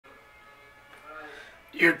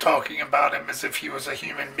You're talking about him as if he was a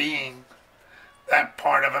human being. That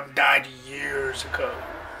part of him died years ago.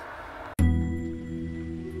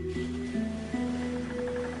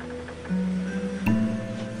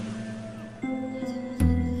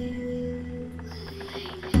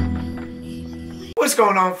 What's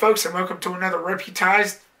going on, folks, and welcome to another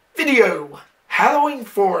Reputized video. Halloween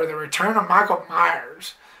 4, The Return of Michael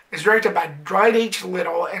Myers is directed by Dwight H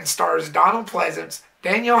and stars Pleasence,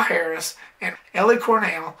 Danielle Harris, and Ellie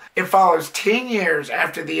Cornell. It follows 10 years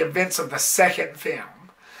after the events of the second film.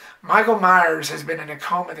 Michael Myers has been in a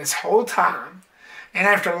coma this whole time, and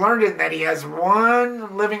after learning that he has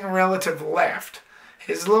one living relative left,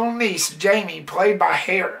 his little niece Jamie, played by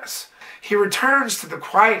Harris, he returns to the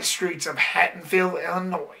quiet streets of Haddonfield,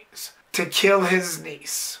 Illinois, to kill his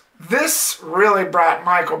niece. This really brought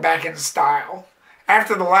Michael back in style.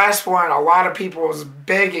 After the last one, a lot of people was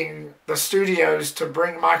begging the studios to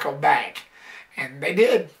bring Michael back, and they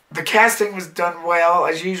did. The casting was done well.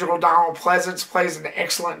 As usual, Pleasence plays an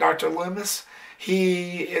excellent Dr. Loomis.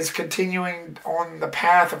 He is continuing on the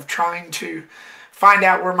path of trying to find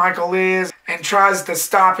out where Michael is and tries to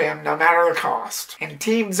stop him no matter the cost, and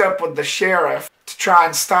teams up with the sheriff to try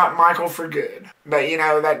and stop Michael for good. But you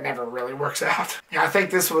know, that never really works out. I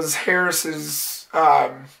think this was Harris's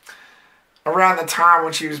around the time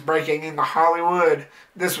when she was breaking into Hollywood.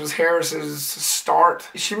 This was Harris's start.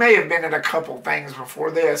 She may have been in a couple things before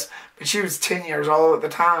this, but she was 10 years old at the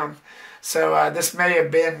time, so this may have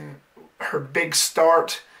been her big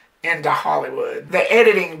start into Hollywood. The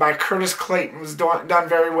editing by Curtis Clayton was done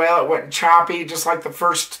very well. It wasn't choppy, just like the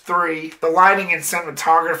first three. The lighting and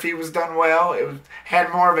cinematography was done well. It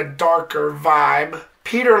had more of a darker vibe.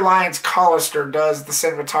 Peter Lyons Collister does the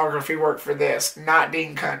cinematography work for this, not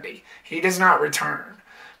Dean Cundy. He does not return,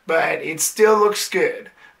 but it still looks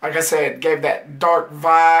good. Like I said, it gave that dark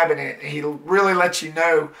vibe, and he really lets you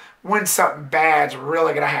know when something bad's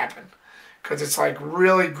really going to happen, because it's like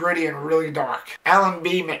really gritty and really dark. Alan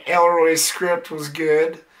B. McElroy's script was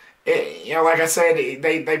good. Like I said,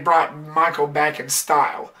 they brought Michael back in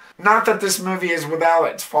style. Not that this movie is without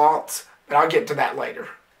its faults, but I'll get to that later.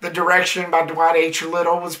 The direction by Dwight H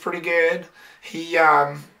was pretty good. He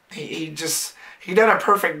done a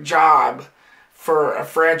perfect job for a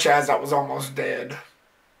franchise that was almost dead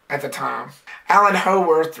at the time. Alan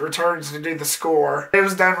Howarth returns to do the score. It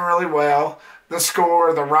was done really well. The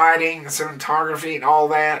score, the writing, the cinematography, and all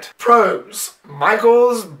that. Pros: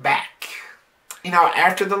 Michael's back.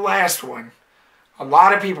 After the last one, a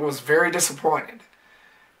lot of people was very disappointed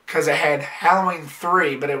because it had Halloween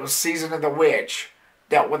 3, but it was Season of the Witch,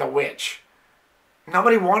 dealt with a witch.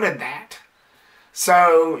 Nobody wanted that.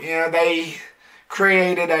 So, they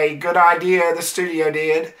created a good idea, the studio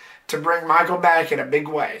did, to bring Michael back in a big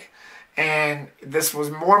way. And this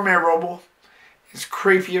was more memorable. It's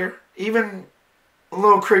creepier, even a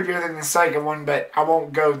little creepier than the second one, but I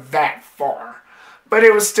won't go that far. But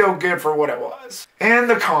it was still good for what it was. And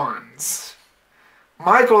the cons.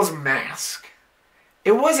 Michael's mask.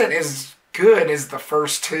 It wasn't as good as the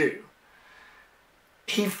first two.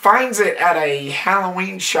 He finds it at a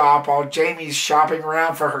Halloween shop while Jamie's shopping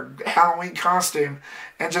around for her Halloween costume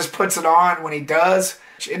and just puts it on when he does.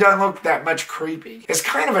 It doesn't look that much creepy. It's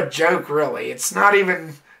kind of a joke, really. It's not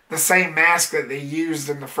even the same mask that they used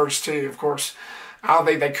in the first two. Of course, I don't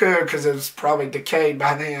think they could because it was probably decayed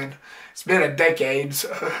by then. It's been a decade.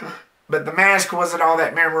 So. But the mask wasn't all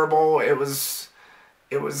that memorable. It was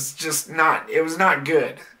just not. It was not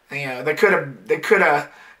good. They could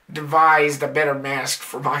have devised a better mask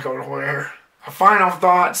for Michael to wear. Final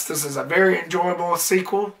thoughts: this is a very enjoyable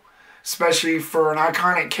sequel, especially for an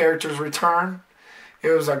iconic character's return. It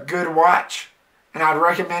was a good watch, and I'd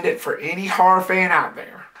recommend it for any horror fan out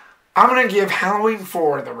there. I'm going to give Halloween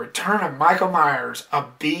 4, The Return of Michael Myers, a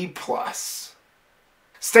B+.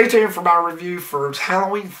 Stay tuned for my review for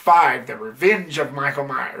Halloween 5, The Revenge of Michael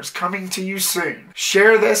Myers, coming to you soon.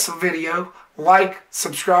 Share this video, like,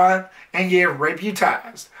 subscribe, and get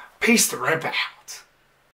reputized. Peace the rep out.